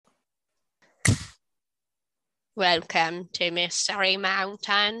Welcome to Mystery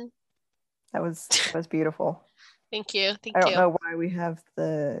Mountain. That was beautiful. Thank you. I Thank don't you. know why we have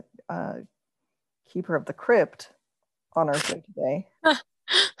the keeper of the crypt on our show today.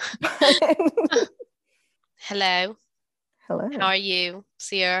 Hello. How Hello. are you,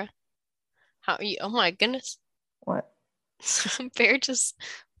 Sierra? How are you? Oh my goodness. What? Bear just,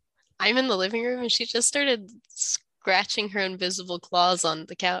 I'm in the living room and she just started scratching her invisible claws on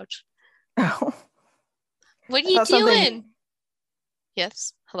the couch. Oh, What are I you thought something. doing?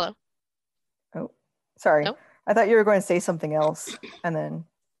 Yes. Hello. Oh, sorry. Oh, I thought you were going to say something else, and then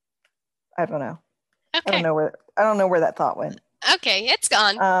I don't know. I don't okay. know where. I don't know where that thought went. Okay, it's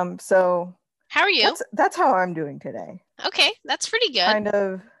gone. So How are you? that's how I'm doing today. Okay, that's pretty good. Kind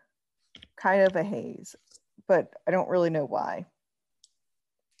of, kind of a haze, but I don't really know why.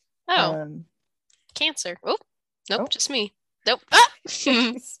 Oh, Um. cancer. Oh, nope, Oh, just me. Nope. Ah!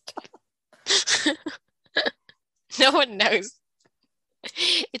 stop. No one knows.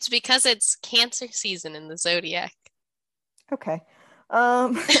 It's because it's cancer season in the zodiac. Okay.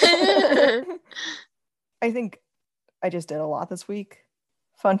 I think I just did a lot this week.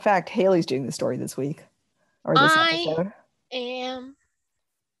 Fun fact, Haley's doing the story this week or this I episode. am,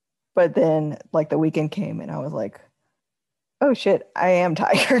 But then like the weekend came and I was like, oh shit, I am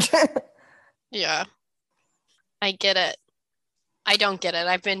tired. yeah, I get it. I don't get it.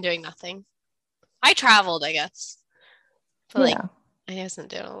 I've been doing nothing. I traveled, I guess, but like, Yeah. I wasn't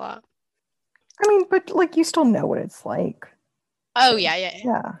doing a lot. I mean, but like you still know what it's like. Oh, So yeah, yeah, yeah.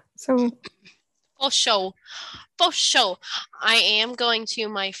 yeah. So For sure. For sure. I am going to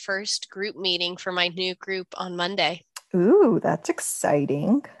my first group meeting for my new group on Monday. ooh, that's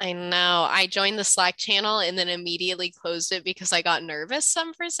exciting. I know. I joined the Slack channel and then immediately closed it because I got nervous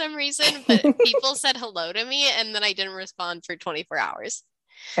for some reason, but people said hello to me and then I didn't respond for 24 hours.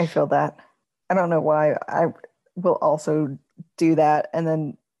 I feel that. I don't know why I will also do that and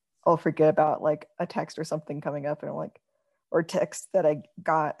then I'll forget about like a text or something coming up and I'm like, or text that I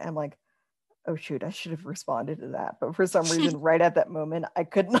got. And I'm like, oh shoot, I should have responded to that. But for some reason, right at that moment, I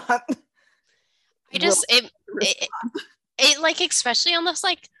could not I will just it respond. it like especially on this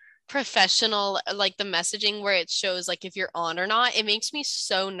like professional like the messaging where it shows like if you're on or not, it makes me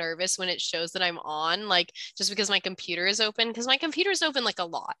so nervous when it shows that I'm on, like just because my computer is open, because my computer is open like a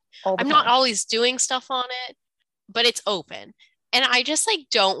lot. All the I'm not time. always doing stuff on it, but it's open. And I just like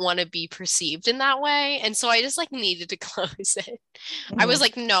don't want to be perceived in that way. And so I just like needed to close it. I was Mhm.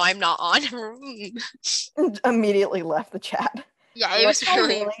 like, no, I'm not on. Immediately left the chat. Yeah, You're it like, was hi,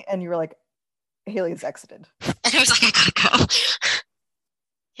 really, Haley. And you were like, Haley's exited. and I was like, I gotta go.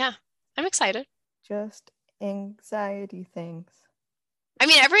 Yeah, I'm excited. Just anxiety things. I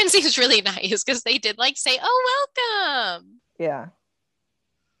mean, everyone seems really nice because they did like say, "Oh, welcome," Yeah.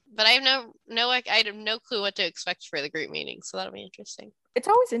 but I have I have no clue what to expect for the group meeting, so that'll be interesting. It's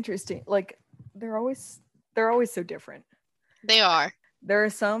always interesting. Like they're always so different. They are. There are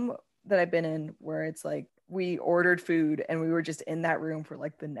some that I've been in where it's like we ordered food and we were just in that room for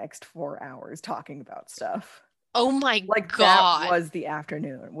like the next 4 hours talking about stuff. Oh my Like that God, was the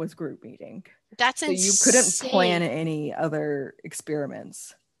afternoon was group meeting. that's So you couldn't plan insane. any other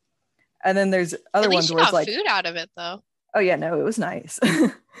experiments. And then there's At other least ones you where it's got like, food out of it, though. oh yeah, no, it was nice.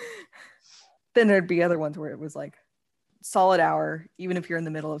 Then there'd be other ones where it was like solid hour, even if you're in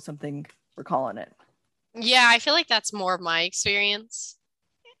the middle of something, we're calling it. Yeah, I feel like that's more of my experience,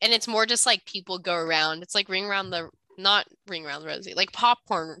 and it's more just like people go around. It's like ring around the not ring around the rosy, like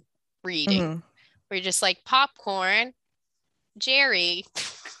popcorn reading. Mm-hmm. Where you're just like popcorn, Jerry.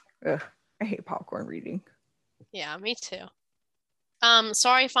 Ugh, I hate popcorn reading. Yeah, me too.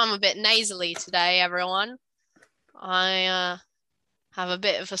 Sorry if I'm a bit nasally today, everyone. I have a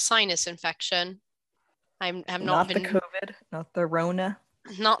bit of a sinus infection. I have not Not the been, COVID, not the Rona.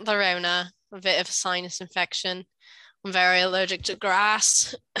 not the Rona, a bit of a sinus infection. I'm very allergic to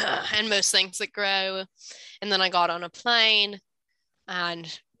grass and most things that grow. And then I got on a plane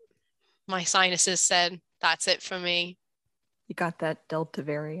and my sinuses said, that's it for me. You got that Delta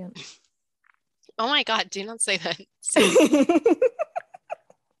variant. Oh my God, do not say that.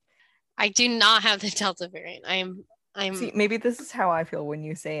 I do not have the Delta variant. I'm See, maybe this is how I feel when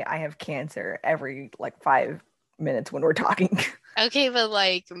you say I have cancer every like 5 minutes when we're talking. okay, but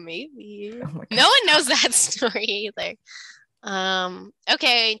like maybe Oh my no god, one knows stop. that story either.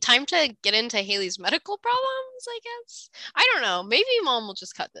 Okay, time to get into Haley's medical problems, I guess. I don't know. Maybe mom will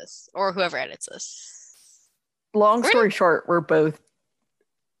just cut this or whoever edits this. Long We're story short, we're both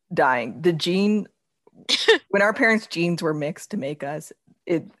dying. The gene, when our parents' genes were mixed to make us,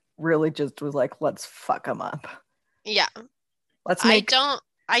 it really just was like, let's fuck them up. yeah. Let's I make don't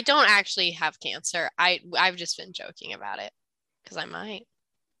I don't actually have cancer. I've just been joking about it because I might.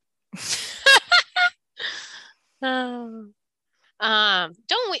 Um,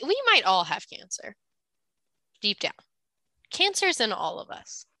 don't we might all have cancer deep down. Cancer's in all of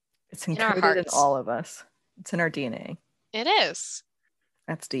us. It's In our encoded in hearts. all of us. It's in our DNA. It is.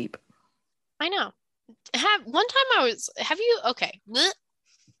 That's deep. I know. One time okay.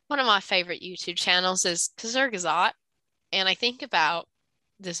 One of my favorite YouTube channels is Kazurgazot, and I think about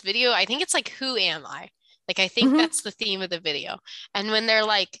this video. I think it's like, who am I? Like, I think that's the theme of the video. And when they're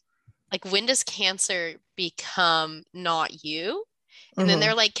like, when does cancer become not you? And then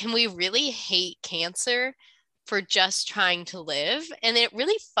they're like, can we really hate cancer for just trying to live? And it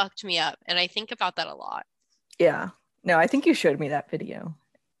really fucked me up. And I think about that a lot. Yeah. No, I think you showed me that video.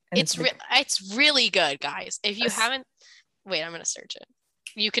 And it's really good, guys. If you haven't, wait, I'm gonna search it.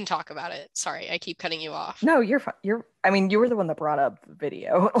 You can talk about it. Sorry, I keep cutting you off. No, you're fine. You were the one that brought up the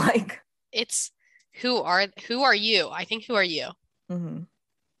video. Like, it's who are you? I think who are you?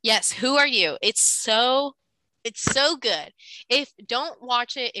 Yes, who are you? It's so good. Don't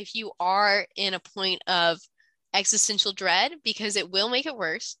watch it if you are in a point of existential dread, because it will make it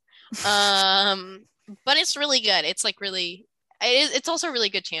worse. But it's really good. It's like really, it's also a really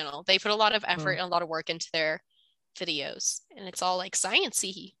good channel. They put a lot of effort and a lot of work into their videos, and it's all like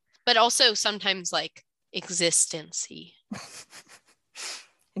science-y, but also sometimes like existence-y.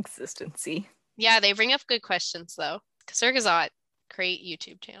 Existence-y. Yeah, they bring up good questions though. Kazurgazot, great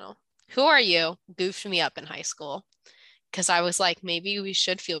YouTube channel. Who are you? Goofed me up in high school because I was like, maybe we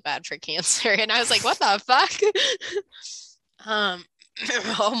should feel bad for cancer, and I was like, what the fuck?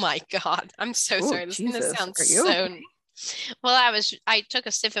 Oh my God, I'm so sorry. This is gonna sound so. Okay? Well, I took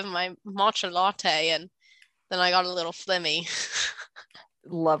a sip of my matcha latte and then I got a little flimmy.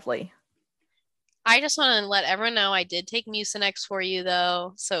 Lovely. I just want to let everyone know I did take Mucinex for you,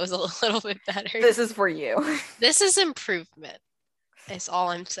 though, so it was a little bit better. This is for you. This is improvement, is all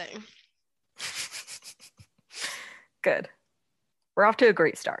I'm saying. Good. We're off to a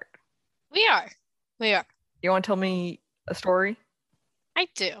great start. We are. You want to tell me a story? I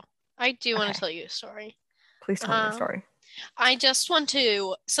do. Okay. Want to tell you a story. Please tell me a story. I just want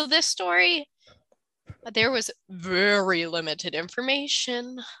to. So this story, there was very limited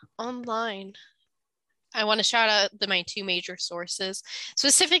information online. I want to shout out my two major sources,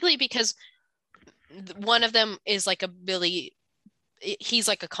 specifically because one of them is like he's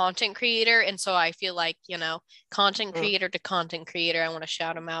like a content creator. And so I feel like, content creator to content creator, I want to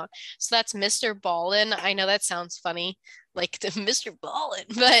shout him out. So that's Mr. Ballin. I know that sounds funny, like the Mr. Ballin,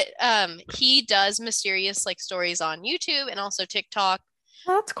 but he does mysterious like stories on YouTube and also TikTok.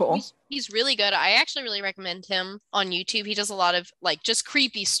 Oh, that's cool. He's really good. I actually really recommend him on YouTube. He does a lot of like just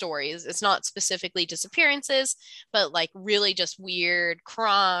creepy stories. It's not specifically disappearances, but like really just weird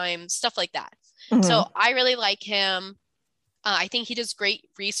crime, stuff like that. So I really like him. I think he does great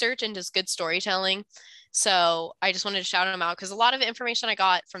research and does good storytelling. So I just wanted to shout him out because a lot of information I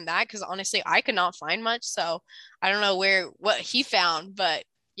got from that, because honestly, I could not find much. So I don't know what he found, but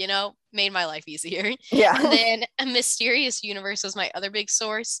made my life easier. Yeah. And then A Mysterious Universe was my other big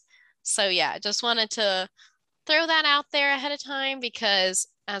source. So yeah, just wanted to throw that out there ahead of time because,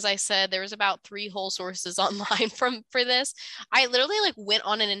 as I said, there was about 3 whole sources online for this. I literally like went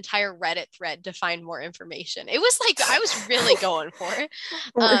on an entire Reddit thread to find more information. It was like I was really going for it.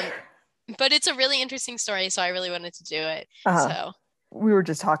 But it's a really interesting story, so I really wanted to do it. So we were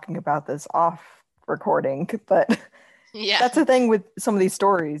just talking about this off recording, but yeah, that's the thing with some of these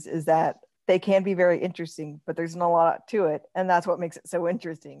stories is that they can be very interesting, but there's not a lot to it, and that's what makes it so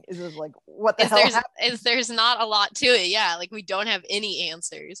interesting. Is it like what the hell happened? There's not a lot to it. Yeah, like we don't have any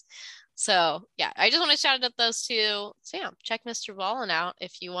answers. So yeah, I just want to shout out those two. So yeah, check Mr. Ballin out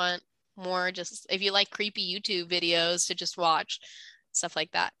if you want more. Just if you like creepy YouTube videos to just watch stuff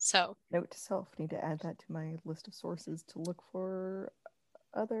like that. So note to self: need to add that to my list of sources to look for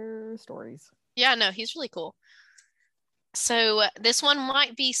other stories. Yeah, no, he's really cool. So this one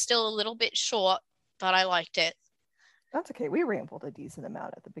might be still a little bit short, but I liked it. That's okay. We rambled a decent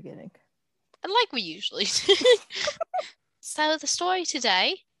amount at the beginning. Like we usually do. So the story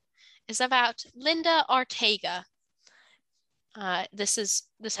today is about Linda Ortega. This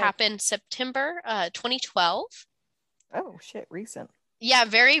happened September 2012. Oh shit, recent. Yeah,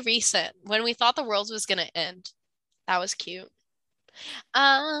 very recent. When we thought the world was gonna end. That was cute.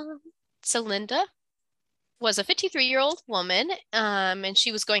 So Linda was a 53-year-old woman, and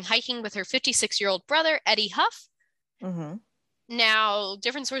she was going hiking with her 56-year-old brother, Eddie Huff. Now,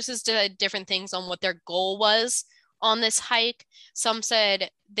 different sources did different things on what their goal was on this hike. Some said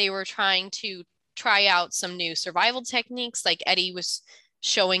they were trying to try out some new survival techniques, like Eddie was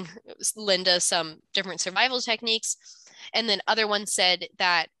showing Linda some different survival techniques. And then other ones said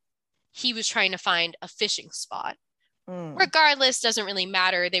that he was trying to find a fishing spot. Regardless, doesn't really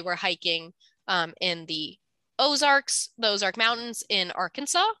matter. They were hiking in the Ozarks, the Ozark Mountains in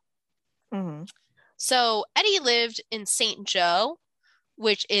Arkansas. So Eddie lived in St. Joe,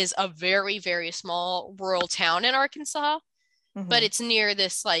 which is a very, very small rural town in Arkansas, but it's near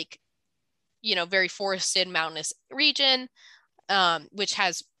this like, you know, very forested mountainous region, which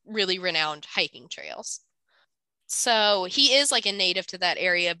has really renowned hiking trails. So he is like a native to that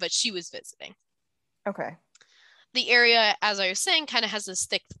area, but she was visiting. Okay. The area, as I was saying, kind of has this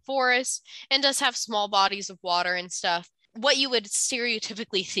thick forest and does have small bodies of water and stuff. What you would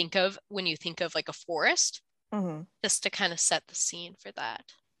stereotypically think of when you think of like a forest, just to kind of set the scene for that.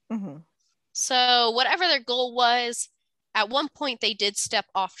 So whatever their goal was, at one point they did step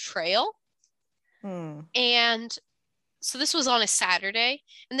off trail. And so this was on a Saturday,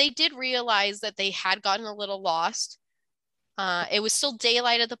 and they did realize that they had gotten a little lost. It was still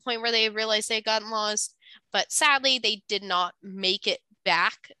daylight at the point where they realized they had gotten lost, but sadly they did not make it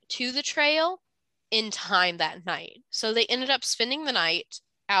back to the trail in time that night. So they ended up spending the night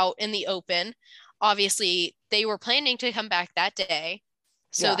out in the open. Obviously, they were planning to come back that day.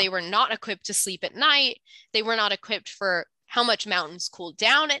 So they were not equipped to sleep at night. They were not equipped for how much mountains cool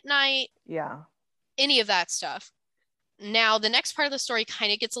down at night. Any of that stuff. Now, the next part of the story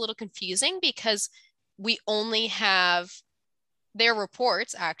kind of gets a little confusing because we only have their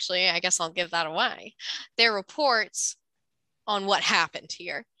reports, actually. I guess I'll give that away. Their reports on what happened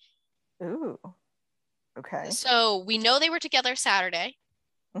here. Ooh. Okay. So we know they were together Saturday.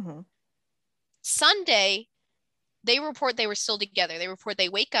 Sunday, they report they were still together. They report they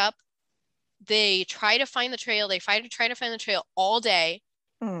wake up, they try to find the trail, they try to find the trail all day,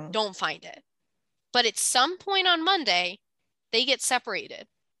 don't find it. But at some point on Monday, they get separated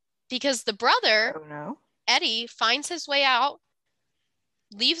because the brother, Eddie, finds his way out,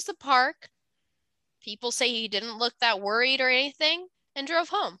 leaves the park. People say he didn't look that worried or anything and drove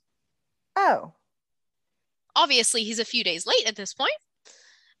home. Obviously, he's a few days late at this point.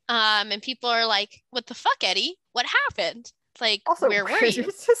 And people are like, what the fuck, Eddie? What happened? Like, also, where were where's you?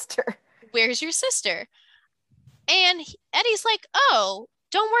 your sister? Where's your sister? And Eddie's like, oh,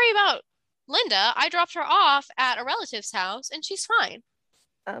 don't worry about Linda. I dropped her off at a relative's house and she's fine.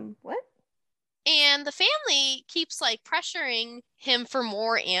 What? And the family keeps like pressuring him for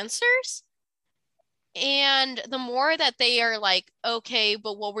more answers. And the more that they are like, okay,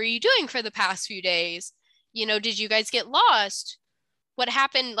 but what were you doing for the past few days? You know, did you guys get lost? What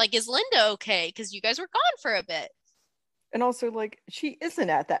happened? Like, is Linda okay? Because you guys were gone for a bit. And also, like, she isn't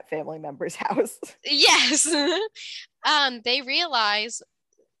at that family member's house. Yes.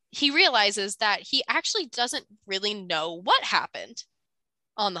 He realizes that he actually doesn't really know what happened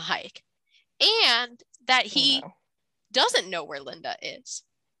on the hike. And that he doesn't know where Linda is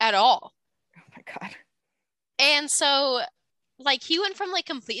at all. Oh my God. And so, like, he went from like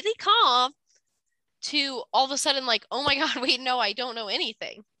completely calm to all of a sudden like, oh my God, wait, no, I don't know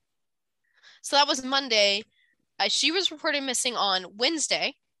anything. So that was Monday. She was reported missing on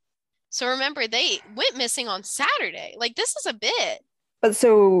Wednesday. So remember, they went missing on Saturday. Like, this is a bit. But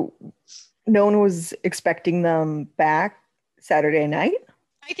so no one was expecting them back Saturday night?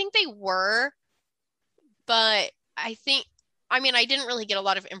 I think they were, but I didn't really get a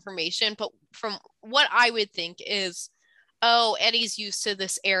lot of information, but from what I would think is, oh, Eddie's used to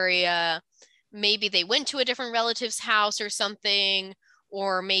this area. Maybe they went to a different relative's house or something,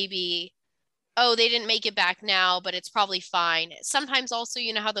 or maybe, oh, they didn't make it back now, but it's probably fine. Sometimes also,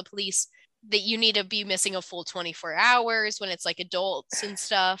 you know how the police, that you need to be missing a full 24 hours when it's like adults and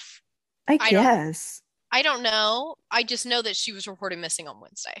stuff. I guess. I don't know. I just know that she was reported missing on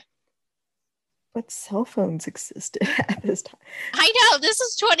Wednesday. But cell phones existed at this time. I know. This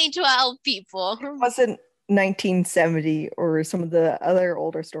is 2012, people. It wasn't 1970 or some of the other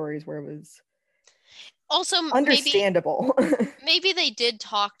older stories where it was also understandable. Maybe they did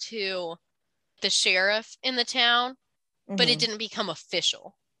talk to the sheriff in the town, but it didn't become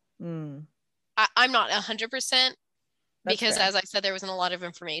official. I'm not 100% because, as I said, there wasn't a lot of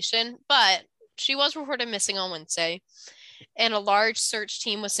information, but she was reported missing on Wednesday, and a large search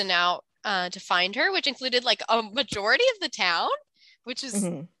team was sent out to find her, which included like a majority of the town, which is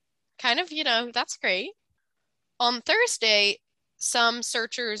kind of, you know, that's great. On Thursday, some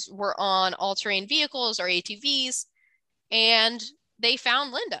searchers were on all-terrain vehicles or ATVs, and they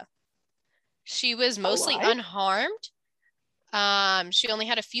found Linda. She was mostly unharmed. She only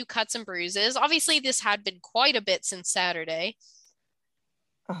had a few cuts and bruises. Obviously, this had been quite a bit since Saturday.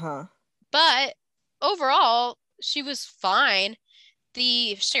 But overall, she was fine.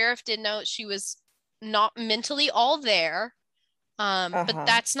 The sheriff did note she was not mentally all there. But Uh-huh.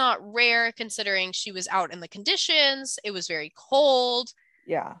 that's not rare considering she was out in the conditions. It was very cold.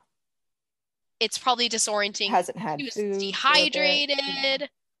 Yeah. It's probably disorienting. Hasn't She had was food for a bit. Yeah. dehydrated,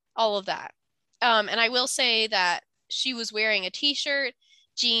 all of that. And I will say that she was wearing a t-shirt,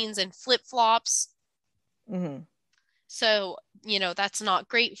 jeans, and flip-flops. Mm-hmm. So, that's not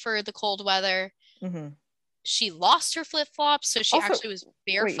great for the cold weather. Mm-hmm. She lost her flip-flops, so she Also, actually was wait,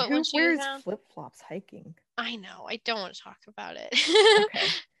 barefoot when who she was wears down. flip-flops hiking? I know, I don't want to talk about it. Okay.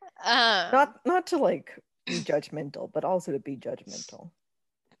 um, Not to like be judgmental, but also to be judgmental.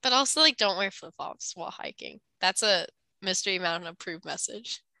 but also like don't wear flip-flops while hiking. That's a Mystery Mountain approved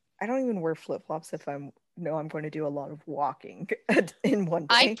message. I don't even wear flip-flops if I'm going to do a lot of walking in one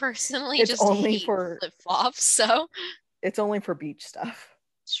I day. personally It's just only hate for flip-flops, so it's only for beach stuff.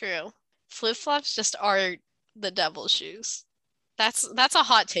 true. Flip-flops just are the devil's shoes. That's a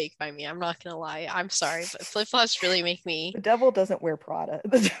hot take by me. I'm not gonna lie. I'm sorry, but flip-flops really make me The devil doesn't wear Prada.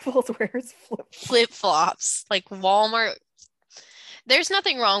 The devil wears flip-flops. flip-flops. Like Walmart. There's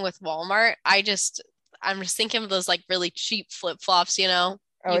nothing wrong with Walmart. I'm just thinking of those like really cheap flip-flops, I you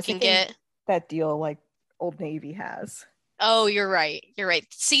was can thinking get. that deal like Old Navy has. Oh, you're right. You're right.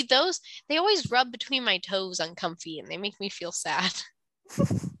 See, those they always rub between my toes uncomfy and they make me feel sad.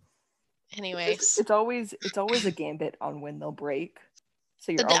 Anyways, It's always a gambit on when they'll break.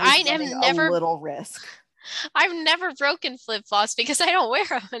 So you're always I have running a never little risk. I've never broken flip-flops because I don't wear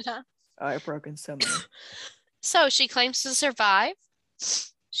them enough. Oh, I've broken so many. So she claims to survive.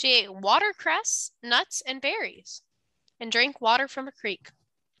 She ate watercress, nuts, and berries and drank water from a creek.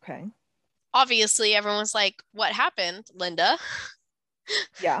 Okay. Obviously, everyone's like, what happened, Linda?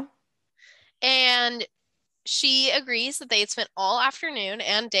 Yeah. And she agrees that they had spent all afternoon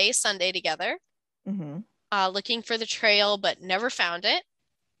and day Sunday together, Mm-hmm. looking for the trail, but never found it.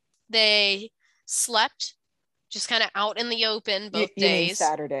 They slept just kind of out in the open both You mean days.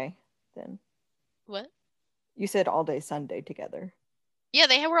 Saturday then? What? You said all day Sunday together. Yeah,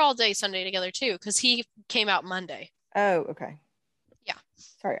 they were all day Sunday together too, because he came out Monday. Oh, okay. Yeah.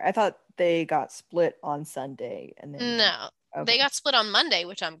 Sorry, I thought they got split on Sunday and then No, they got split on Monday,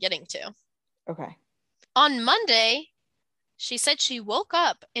 which I'm getting to. Okay. On Monday, she said she woke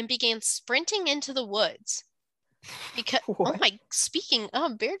up and began sprinting into the woods. Because speaking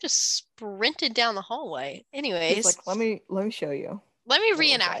of, Bear just sprinted down the hallway. Anyways, he's like, let me show you. Let me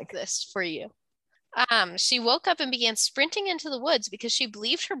reenact this for you. She woke up and began sprinting into the woods because she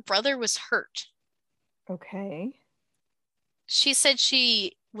believed her brother was hurt. Okay. She said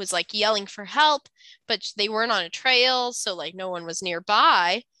she was like yelling for help, but they weren't on a trail, so like no one was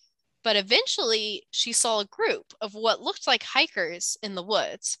nearby. But eventually she saw a group of what looked like hikers in the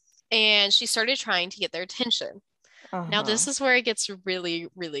woods, and she started trying to get their attention. Now this is where it gets really,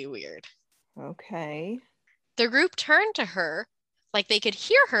 really weird. Okay. The group turned to her like they could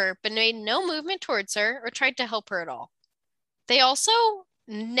hear her, but made no movement towards her or tried to help her at all. They also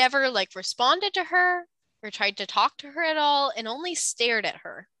never like responded to her or tried to talk to her at all and only stared at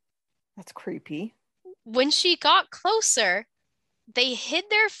her. That's creepy. When she got closer, they hid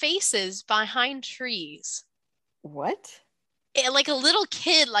their faces behind trees. What? Like a little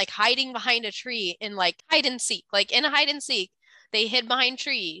kid like hiding behind a tree in like hide and seek. Like in a hide and seek, they hid behind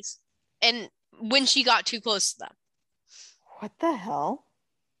trees. And when she got too close to them. What the hell?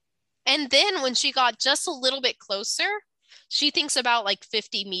 And then when she got just a little bit closer, she thinks about like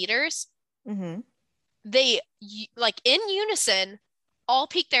 50 meters. Mm-hmm. They like in unison all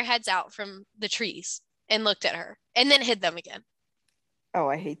peeked their heads out from the trees and looked at her and then hid them again. Oh,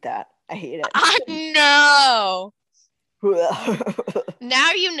 I hate that. I hate it. I know.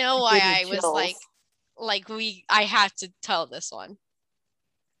 Now you know why I was I had to tell this one.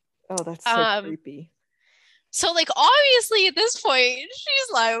 Oh, that's so creepy. So like obviously at this point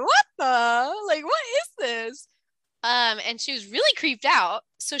she's like, what the? Like what is this? And she was really creeped out.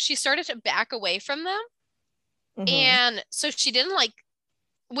 So she started to back away from them. Mm-hmm. And so she didn't like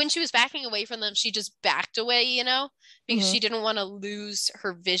when she was backing away from them, she just backed away, because she didn't want to lose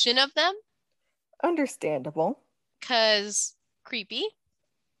her vision of them. Understandable. Because creepy.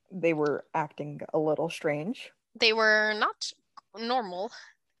 They were acting a little strange. They were not normal.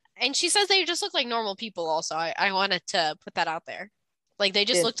 And she says they just look like normal people also. I wanted to put that out there. Like they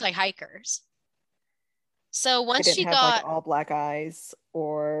just looked like hikers. So once she got like all black eyes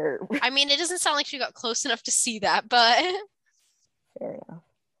or I mean, it doesn't sound like she got close enough to see that, but fair enough.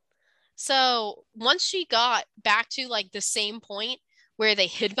 So once she got back to like the same point where they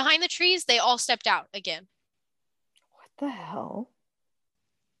hid behind the trees, they all stepped out again. What the hell?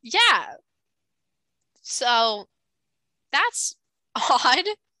 Yeah. So that's odd.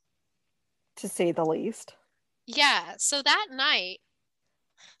 To say the least. Yeah. So that night,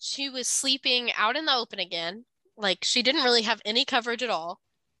 she was sleeping out in the open again. Like she didn't really have any coverage at all,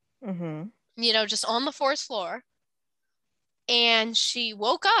 Mm-hmm. just on the forest floor. And she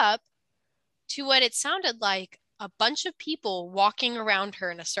woke up to what it sounded like a bunch of people walking around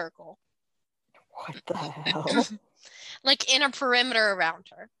her in a circle, What the hell? like in a perimeter around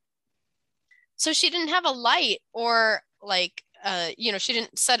her. So she didn't have a light or like she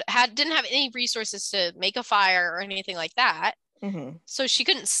didn't have any resources to make a fire or anything like that. Mm-hmm. So she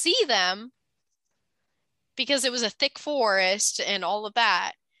couldn't see them because it was a thick forest and all of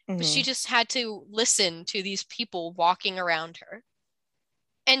that. But she Mm-hmm. just had to listen to these people walking around her.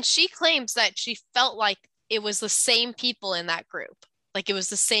 And she claims that she felt like it was the same people in that group. Like it was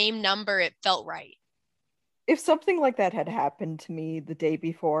the same number. It felt right. If something like that had happened to me the day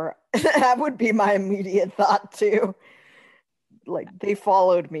before, that would be my immediate thought too. Like they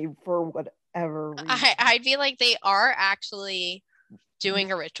followed me for whatever reason. I'd be like, they are actually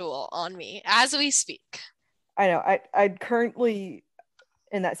doing a ritual on me as we speak. I know. I'd currently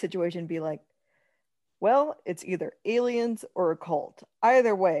in that situation be like, well, it's either aliens or a cult.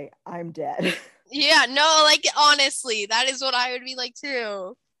 Either way, I'm dead. Yeah, no, like honestly, that is what I would be like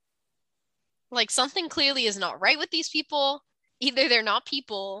too. Like something clearly is not right with these people. Either they're not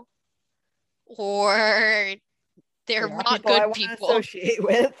people or they're They're not not people I good want to people. associate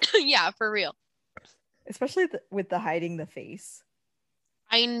with. Yeah, for real. Especially with the hiding the face.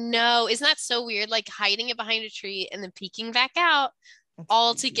 I know. Isn't that so weird? Like hiding it behind a tree and then peeking back out That's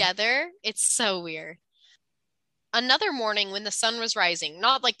all creepy. together. It's so weird. Another morning when the sun was rising,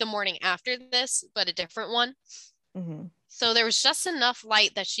 not like the morning after this, but a different one. Mm-hmm. So there was just enough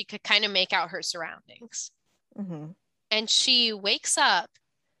light that she could kind of make out her surroundings. Mm-hmm. And she wakes up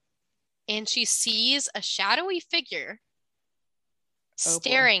and she sees a shadowy figure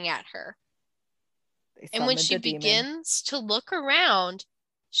staring at her. And when she begins to look around,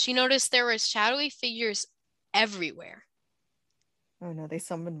 she noticed there were shadowy figures everywhere. Oh no, they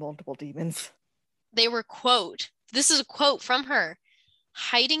summoned multiple demons. They were, this is a quote from her,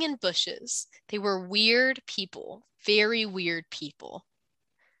 hiding in bushes. They were weird people, very weird people,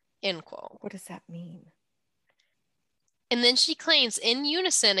 end quote. What does that mean? And then she claims in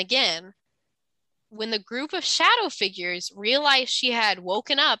unison again, when the group of shadow figures realized she had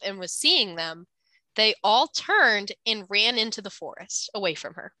woken up and was seeing them, they all turned and ran into the forest away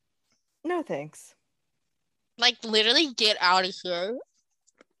from her. No thanks. Like literally get out of here.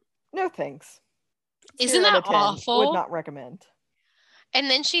 No thanks. Isn't that awful? Would not recommend. And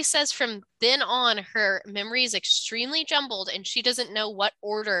then she says from then on, her memory is extremely jumbled and she doesn't know what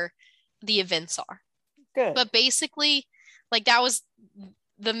order the events are. Good. But basically, like that was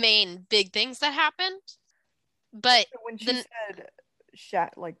the main big things that happened. But so when she said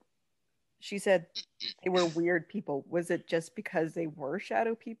she said they were weird people, was it just because they were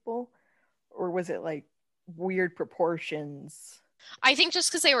shadow people? Or was it like weird proportions? I think just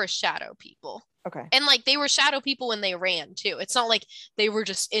because they were shadow people. Okay. And like they were shadow people when they ran too. It's not like they were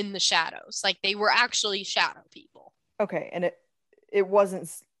just in the shadows. Like they were actually shadow people. Okay. And it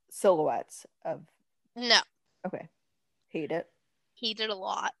wasn't silhouettes of. No. Okay. Hate it. He did a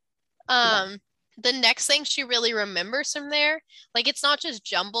lot. Yeah. The next thing she really remembers from there, like it's not just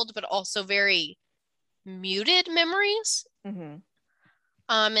jumbled, but also very muted memories. Mm-hmm.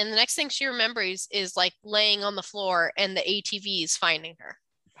 And the next thing she remembers is like laying on the floor and the ATVs finding her.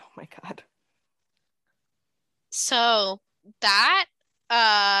 Oh my God. So that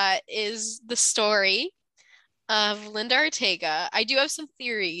is the story of Linda Ortega. I do have some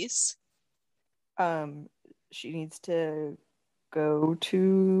theories. She needs to go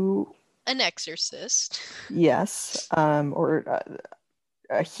to an exorcist. Yes, or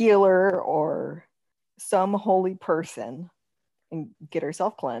a healer or some holy person and get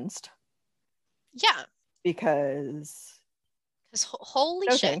herself cleansed. Yeah. Because holy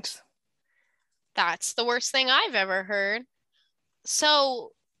shit. Thanks. That's the worst thing I've ever heard.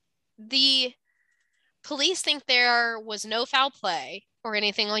 So the police think there was no foul play or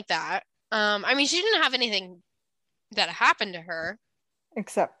anything like that. I mean, she didn't have anything that happened to her.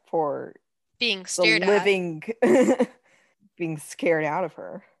 Except for being stared at. Being scared out of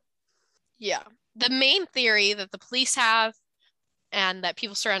her. Yeah. The main theory that the police have and that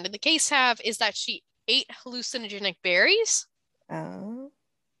people surrounding the case have is that she ate hallucinogenic berries. Oh.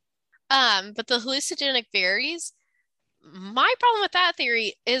 But the hallucinogenic berries, my problem with that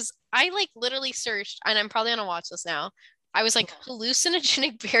theory is I like literally searched, and I'm probably gonna watch this now. I was like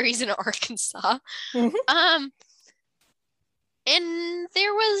hallucinogenic berries in Arkansas. Mm-hmm. And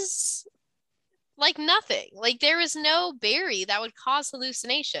there was like nothing. Like there was no berry that would cause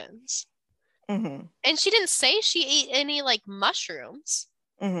hallucinations. Mm-hmm. And she didn't say she ate any like mushrooms.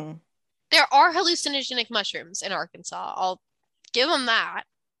 Mm-hmm. There are hallucinogenic mushrooms in Arkansas. I'll give them that.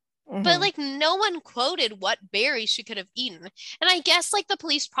 But Mm-hmm. like no one quoted what berries she could have eaten. And I guess like the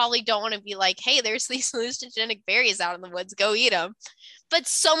police probably don't want to be like, hey, there's these hallucinogenic berries out in the woods, go eat them. But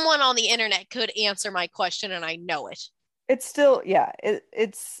someone on the internet could answer my question and I know it. It's still, yeah,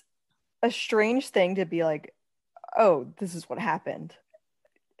 it's a strange thing to be like, oh, this is what happened.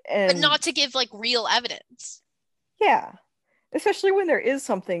 But And not to give like real evidence. yeah, especially when there is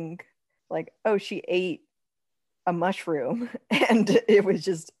something like, oh, she ate a mushroom and it was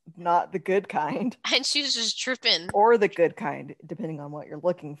just not the good kind And she was just tripping, or the good kind, depending on what you're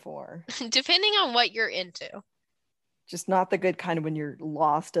looking for. depending on what you're into. Just not the good kind when you're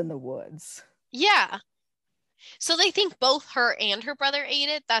lost in the woods. Yeah. So they think both her and her brother ate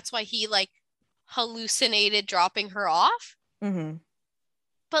it. That's why he like hallucinated dropping her off. Mm-hmm.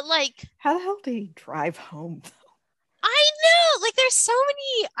 But like, How the hell did he drive home? I know, like, there's so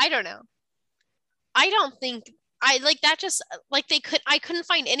many. I don't know. I don't think I like that. Just like I couldn't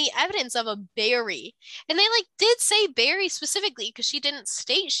find any evidence of a berry. And they like did say berry specifically because she didn't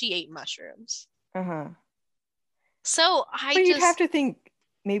state she ate mushrooms. Uh-huh. So I But you'd have just, to think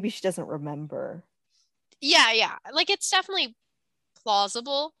maybe she doesn't remember. yeah. Like, it's definitely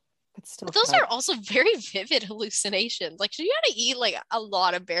plausible. But still But those how are also very vivid hallucinations. Like, so you had to eat like a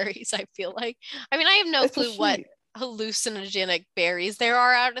lot of berries, I feel like. I mean, I have no clue what especially hallucinogenic berries there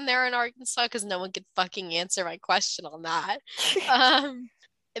are out in there in Arkansas because no one could fucking answer my question on that. Um,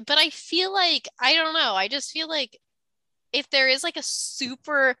 but I feel like, I don't know. I just feel like if there is like a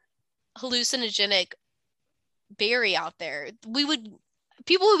super hallucinogenic berry out there,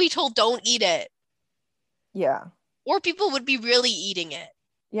 people would be told don't eat it, yeah. or people would be really eating it.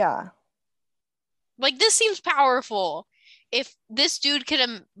 Yeah. Like, this seems powerful. If this dude could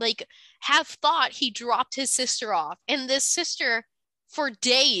like have thought he dropped his sister off, and this sister for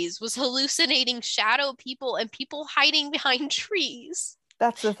days was hallucinating shadow people and people hiding behind trees.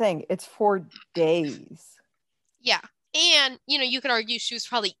 That's the thing. It's for days. Yeah. And, you could argue she was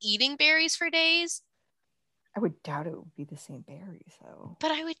probably eating berries for days, I would doubt it would be the same berries though.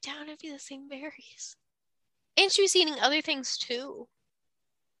 but I would doubt it'd be the same berries. And she was eating other things too.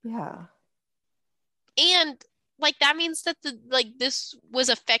 Yeah. And like that means that this was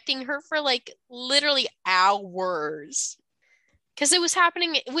affecting her for like literally hours. Because it was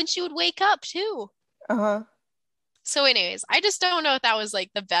happening when she would wake up too. Uh-huh. So, anyways, I just don't know if that was like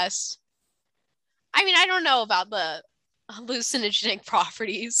the best. I mean, I don't know about the hallucinogenic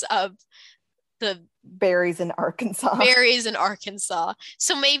properties of the Berries in Arkansas. berries in Arkansas.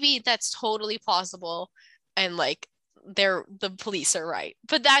 So maybe that's totally plausible and like the police are right.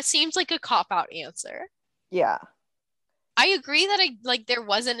 But that seems like a cop-out answer. Yeah. I agree that there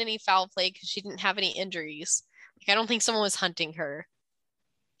wasn't any foul play because she didn't have any injuries. Like, I don't think someone was hunting her.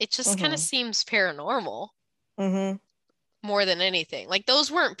 It just kind of Mm-hmm. seems paranormal Mm-hmm. more than anything. Like,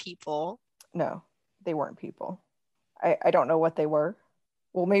 those weren't people. No, they weren't people. I don't know what they were.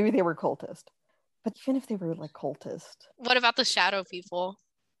 Well, maybe they were cultist. But even if they were like cultist, What about the shadow people?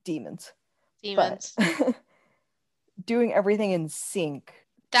 demons. Demons. But doing everything in sync,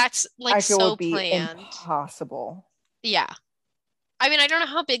 That's like I feel so would be planned. impossible. Yeah. I mean, I don't know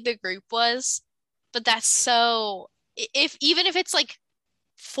how big the group was, but that's so, if even if it's like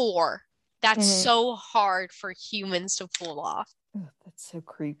four, that's Mhm. so hard for humans to pull off. Ugh, that's so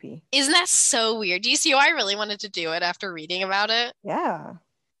creepy. Isn't that so weird? Do you see why I really wanted to do it after reading about it? Yeah.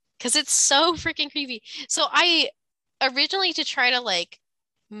 Because it's so freaking creepy. So I originally, to try to like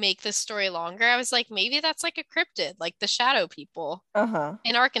make this story longer, I was like, maybe that's like a cryptid, like the shadow people Uh-huh.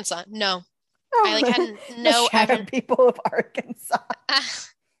 in Arkansas. No, I like Oh, had the no shadow evidence. people of Arkansas.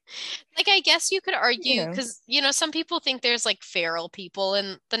 Like, I guess you could You argue know. because, some people think there's like feral people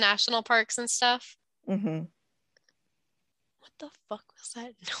in the national parks and stuff. Mm-hmm. What the fuck was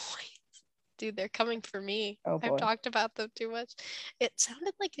that noise? Dude, they're coming for me. Oh I've boy. talked about them too much. It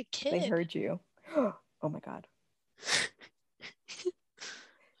sounded like a They kid. heard you. Oh my God.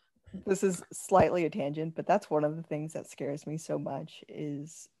 This is slightly a tangent, but that's one of the things that scares me so much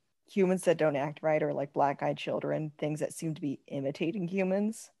is humans that don't act right, or like black-eyed children, things that seem to be imitating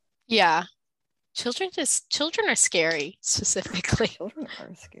humans. Yeah. Children are scary, specifically. Children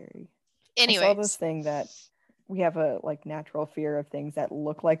are scary. I saw Anyways, this thing that we have a like natural fear of things that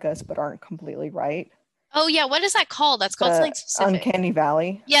look like us but aren't completely right. oh yeah, what is that called? That's called The something specific. uncanny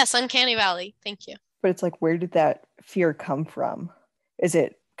valley. Yes, Uncanny Valley. Thank you. But it's like, where did that fear come from? Is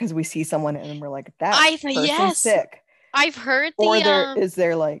it because we see someone and we're like, that person's Yes, sick? I've heard Or the is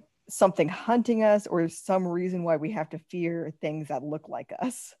there like something hunting us or some reason why we have to fear things that look like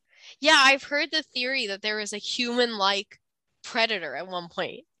us. Yeah, I've heard the theory that there was a human-like predator at one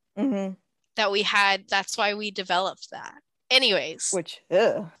point Mm-hmm. that we had. That's why we developed that. Anyways, Which,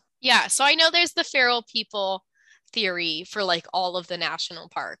 ugh. yeah, so I know there's the feral people theory for like all of the national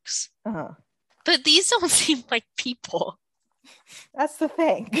parks, Uh-huh. but these don't seem like people. That's the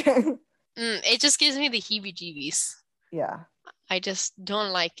thing. It just gives me the heebie-jeebies. Yeah. I just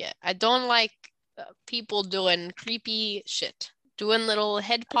don't like it. I don't like people doing creepy shit, doing little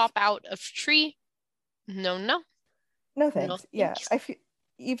head pop out of tree. No, no, No no, thanks. Yeah. thank you. I feel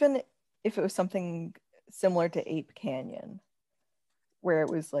even if it was something similar to Ape Canyon, where it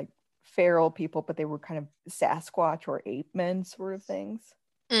was like feral people, but they were kind of Sasquatch or ape men sort of things.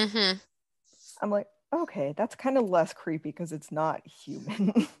 Mm-hmm. I'm like, okay, that's kind of less creepy because it's not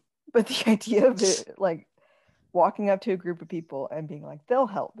human. But the idea of it, like walking up to a group of people and being like, they'll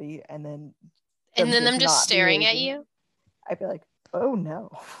help me, and then Them just not staring at behaving, you. I'd be like, oh no,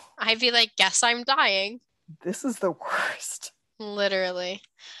 I'd be like, guess I'm dying. this is the worst. Literally.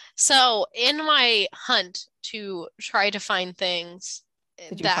 So, in my hunt to try to find things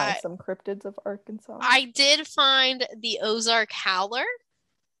Did you find that some cryptids of Arkansas? I did find the Ozark Howler,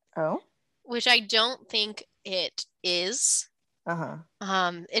 Oh, which I don't think it is. uh-huh.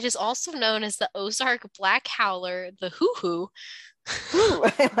 It is also known as the Ozark Black Howler, the Hoo-Hoo, Ooh,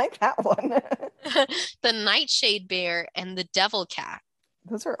 I like that one. the Nightshade Bear, and the Devil Cat.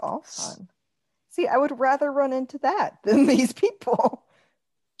 Those are all fun. See, I would rather run into that than these people.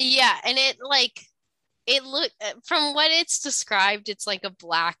 Yeah, and it look from what it's described, it's like a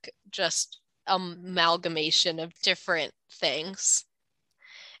black just amalgamation of different things.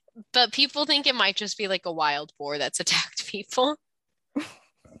 But people think it might just be like a wild boar that's attacked people.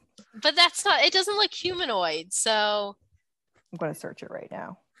 But that's not, it doesn't look humanoid. So I'm going to search it right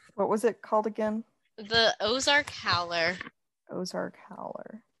now. What was it called again? the Ozark Howler. Ozark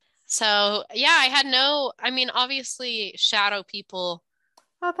Howler. So yeah, I mean, obviously shadow people.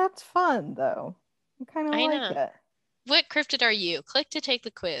 Oh, that's fun though. I kind of I like know. it. What cryptid are you? Click to take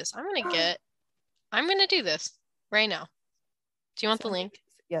the quiz. I'm gonna do this right now. Do you want the link?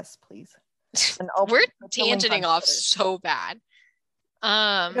 Yes, please. And I'll we're put the link on tangenting off Twitter. so bad.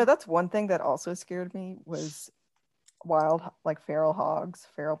 That's one thing that also scared me was wild, like feral hogs,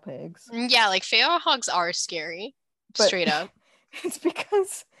 feral pigs. Yeah, like feral hogs are scary, But straight up. it's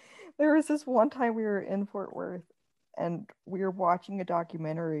because there was this one time we were in Fort Worth and we were watching a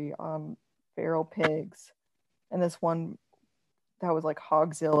documentary on feral pigs, and this one that was like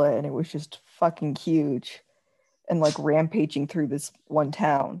Hogzilla, and it was just fucking huge and like rampaging through this one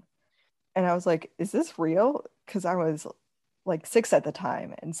town. And I was like, is this real? Because I was like 6 at the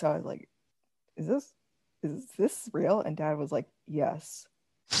time. And so I was like, is this real? And Dad was like, yes.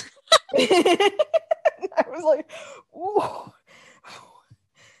 I was like, ooh.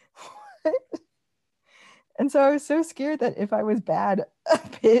 And so I was so scared that if I was bad,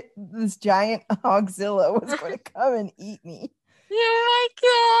 this giant Hogzilla was going to come and eat me. Oh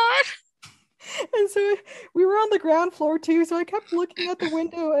my God. And so we were on the ground floor too. So I kept looking out the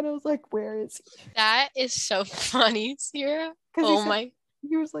window and I was like, where is he? That is so funny, Sierra. Oh my.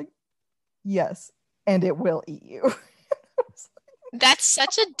 He was like, yes, and it will eat you. That's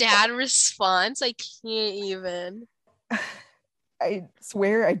such a dad response. I can't even. I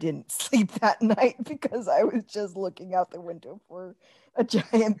swear I didn't sleep that night because I was just looking out the window for a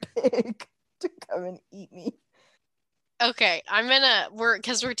giant pig to come and eat me. Okay,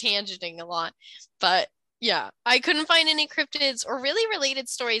 because we're tangenting a lot, but yeah, I couldn't find any cryptids or really related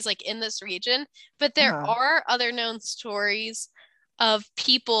stories like in this region, but there are other known stories of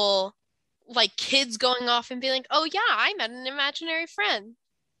people like kids going off and being like, oh yeah, I met an imaginary friend,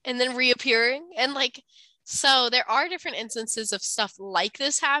 and then reappearing, and like, so there are different instances of stuff like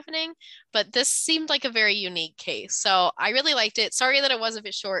this happening, but this seemed like a very unique case. So I really liked it. Sorry that it was a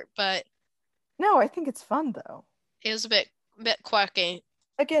bit short, but no, I think it's fun though. it was a bit quirky.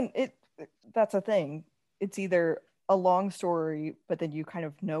 Again, that's a thing. It's either a long story, but then you kind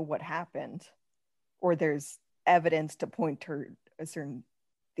of know what happened, or there's evidence to point to a certain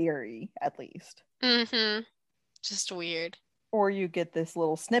theory, at least. Mm-hmm. Just weird. Or you get this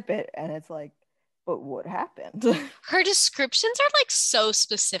little snippet and it's like, but what happened? Her descriptions are like so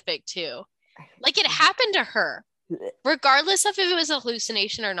specific too. Like it happened to her. Regardless of if it was a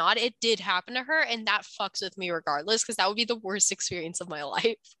hallucination or not, it did happen to her, and that fucks with me regardless, because that would be the worst experience of my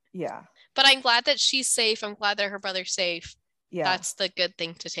life. Yeah. But I'm glad that she's safe. I'm glad that her brother's safe. Yeah. That's the good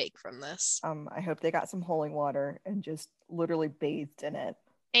thing to take from this. I hope they got some holy water and just literally bathed in it.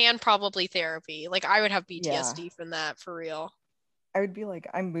 And probably therapy. Like I would have PTSD from that for real. I would be like,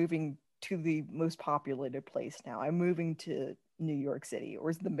 I'm moving to the most populated place now. I'm moving to New York City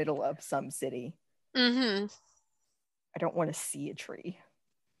or the middle of some city. Mm-hmm. I don't want to see a tree.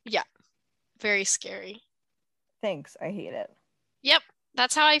 Yeah. Very scary. Thanks. I hate it. Yep.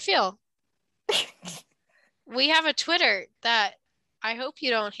 That's how I feel. We have a Twitter that I hope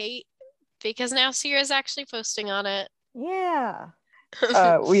you don't hate because now Sierra's actually posting on it. Yeah.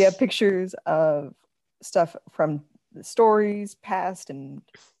 We have pictures of stuff from the stories past and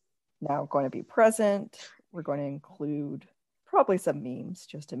now going to be present. We're going to include probably some memes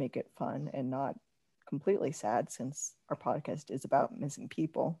just to make it fun and not completely sad, since our podcast is about missing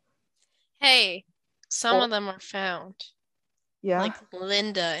people. Hey, some of them are found. Yeah. Like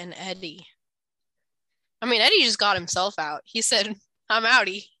Linda and Eddie. I mean, Eddie just got himself out. He said, I'm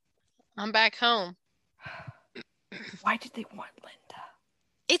outie. I'm back home. Why did they want Linda?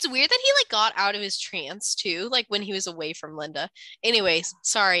 It's weird that he like got out of his trance too, like when he was away from Linda. Anyways,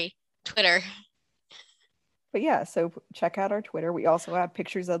 sorry, Twitter. But yeah, so check out our Twitter. We also have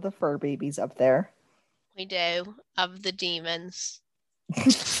pictures of the fur babies up there. We do, of the demons.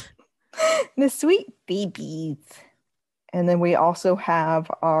 The sweet babies. And then we also have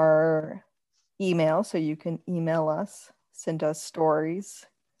our email, so you can email us, send us stories.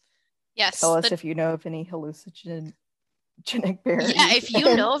 Yes. Tell us if you know of any hallucinogenic berries. Yeah, if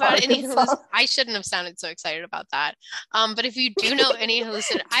you know about any I shouldn't have sounded so excited about that. But if you do know any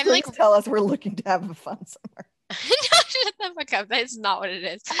hallucinogenic, I'm like, tell us, we're looking to have a fun summer. No, shut the fuck up. That's not what it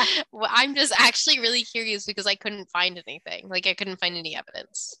is. Well, I'm just actually really curious because I couldn't find anything. Like I couldn't find any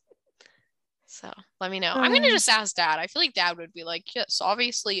evidence. So let me know. I'm gonna just ask Dad. I feel like Dad would be like, yes,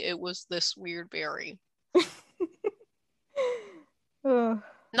 obviously it was this weird berry.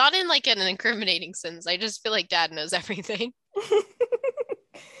 Not in like an incriminating sense. I just feel like Dad knows everything.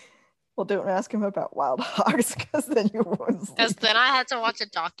 Well, don't ask him about wild hogs, because then you won't sleep. Because then I had to watch a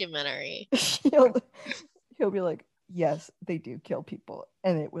documentary. He'll be like, yes, they do kill people,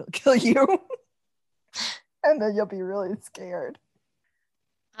 and it will kill you. And then you'll be really scared.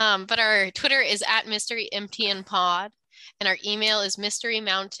 But our Twitter is at MysteryMTNPod, and our email is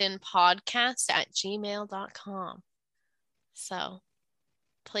mysterymountainpodcast@gmail.com. So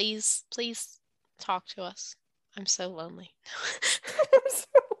please talk to us. I'm so lonely.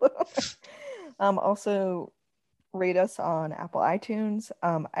 Also, rate us on Apple iTunes.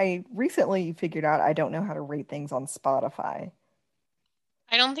 I recently figured out I don't know how to rate things on Spotify.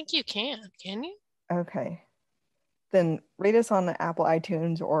 I don't think you can you? Okay. Then rate us on Apple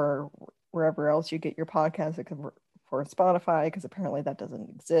iTunes or wherever else you get your podcast, for Spotify, because apparently that doesn't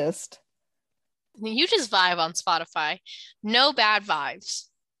exist. You just vibe on Spotify. No bad vibes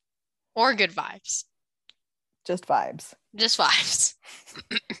or good vibes. Just vibes. Just vibes.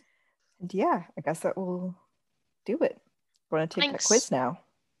 And yeah, I guess that will do it. We're going to take that quiz now.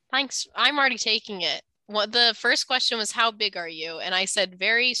 Thanks. I'm already taking it. What the first question was, how big are you? And I said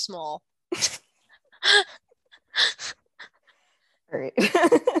very small. All right.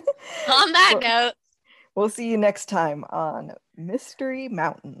 On that note, we'll see you next time on Mystery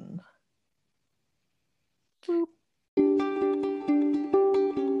Mountain. Boop.